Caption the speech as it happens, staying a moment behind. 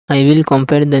I will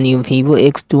compare the new Vivo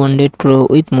X200 Pro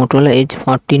with Motorola Edge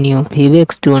 40 Neo. Vivo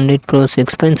X200 Pro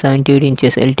 6.78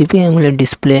 inches LTP AMOLED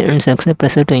display and success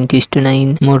ratio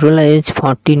 20:9. Motorola Edge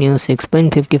 40 Neo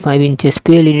 6.55 inches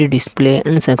PLED display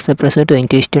and success ratio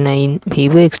 20:9.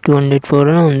 Vivo X200 Pro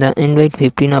run on the Android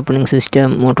 15 operating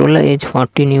system. Motorola Edge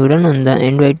 40 Neo run on the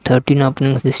Android 13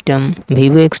 operating system.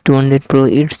 Vivo X200 Pro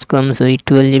it comes with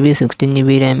 12GB,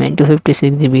 16GB RAM and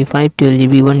 256GB,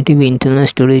 512GB, 1TB internal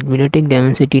storage. MediaTek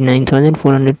Dimensity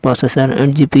 9400 processor,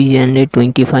 8GB Gen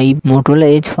 25. Motorola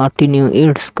Edge 40 Neo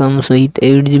it comes with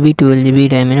 8GB,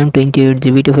 12GB RAM and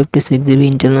 28GB, 256GB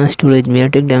internal storage.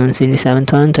 MediaTek Dimensity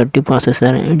 7030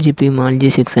 processor, 8GB Mall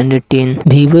G610.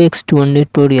 Vivo X200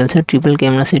 Pro real set triple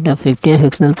camera setup,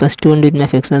 50MP plus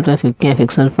 200MP plus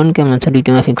 50MP, front camera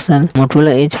 32MP.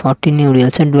 Motorola Edge 40 Neo real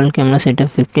set dual camera setup,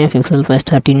 50MP plus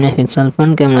 13MP,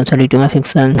 front camera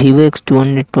 32MP. Vivo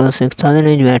X200 Pro 6000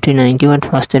 mAh battery, 90W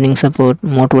fast charging support.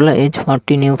 Motorola Edge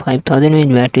 40 Neo 5000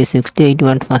 mAh battery,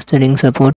 68W fast charging support.